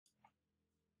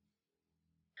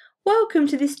Welcome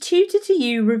to this Tutor to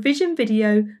You revision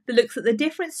video that looks at the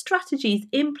different strategies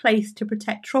in place to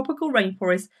protect tropical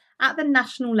rainforests at the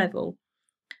national level.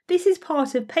 This is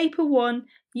part of Paper 1,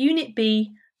 Unit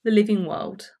B, The Living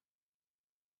World.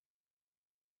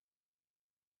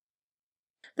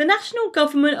 The national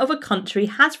government of a country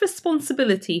has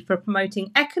responsibility for promoting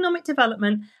economic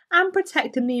development and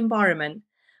protecting the environment,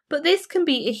 but this can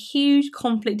be a huge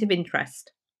conflict of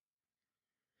interest.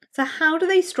 So how do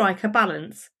they strike a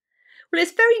balance? Well,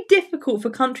 it's very difficult for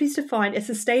countries to find a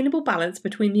sustainable balance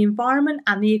between the environment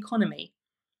and the economy.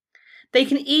 They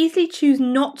can easily choose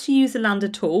not to use the land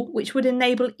at all, which would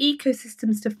enable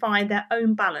ecosystems to find their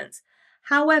own balance.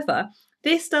 However,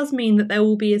 this does mean that there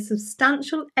will be a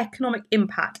substantial economic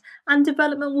impact and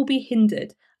development will be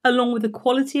hindered, along with the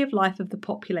quality of life of the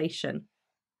population.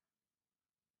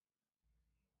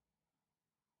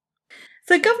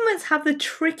 So governments have the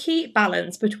tricky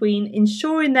balance between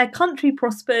ensuring their country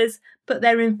prospers but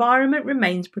their environment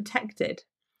remains protected.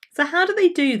 So how do they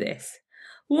do this?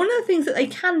 Well, one of the things that they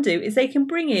can do is they can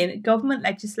bring in government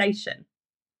legislation.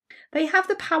 They have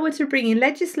the power to bring in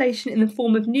legislation in the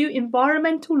form of new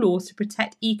environmental laws to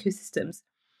protect ecosystems.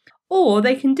 Or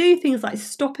they can do things like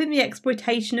stopping the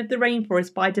exploitation of the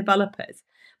rainforest by developers,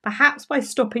 perhaps by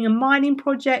stopping a mining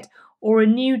project or a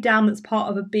new dam that's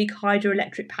part of a big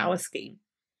hydroelectric power scheme.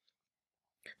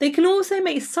 They can also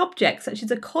make subjects such as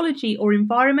ecology or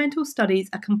environmental studies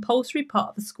a compulsory part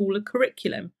of the school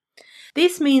curriculum.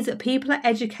 This means that people are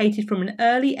educated from an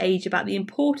early age about the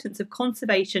importance of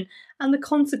conservation and the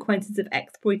consequences of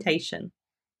exploitation.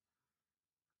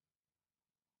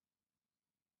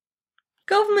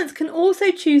 Governments can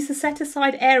also choose to set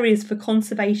aside areas for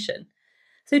conservation.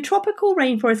 So tropical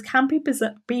rainforests can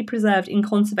be preserved in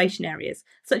conservation areas,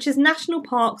 such as national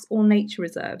parks or nature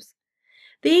reserves.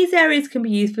 These areas can be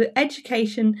used for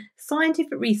education,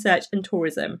 scientific research and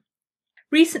tourism.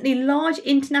 Recently, large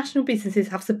international businesses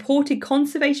have supported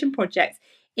conservation projects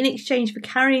in exchange for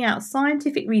carrying out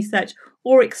scientific research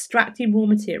or extracting raw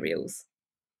materials.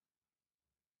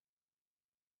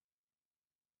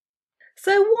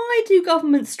 So why do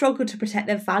governments struggle to protect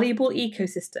their valuable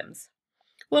ecosystems?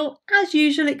 Well, as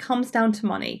usual, it comes down to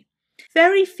money.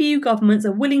 Very few governments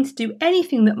are willing to do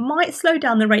anything that might slow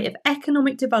down the rate of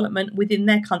economic development within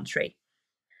their country.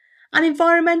 And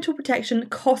environmental protection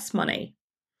costs money.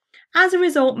 As a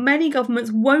result, many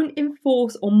governments won't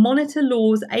enforce or monitor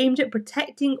laws aimed at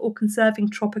protecting or conserving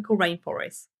tropical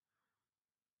rainforests.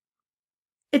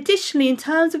 Additionally, in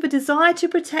terms of a desire to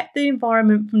protect the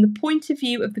environment from the point of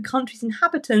view of the country's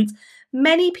inhabitants,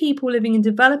 many people living in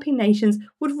developing nations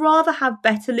would rather have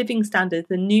better living standards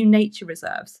than new nature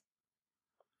reserves.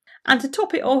 And to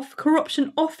top it off,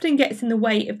 corruption often gets in the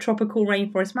way of tropical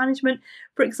rainforest management,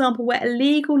 for example, where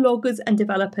illegal loggers and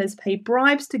developers pay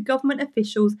bribes to government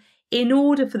officials in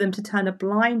order for them to turn a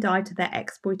blind eye to their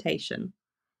exploitation.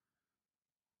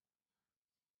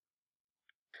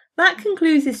 That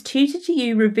concludes this Tutor to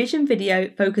You revision video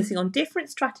focusing on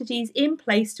different strategies in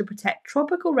place to protect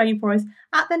tropical rainforests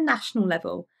at the national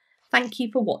level. Thank you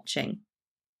for watching.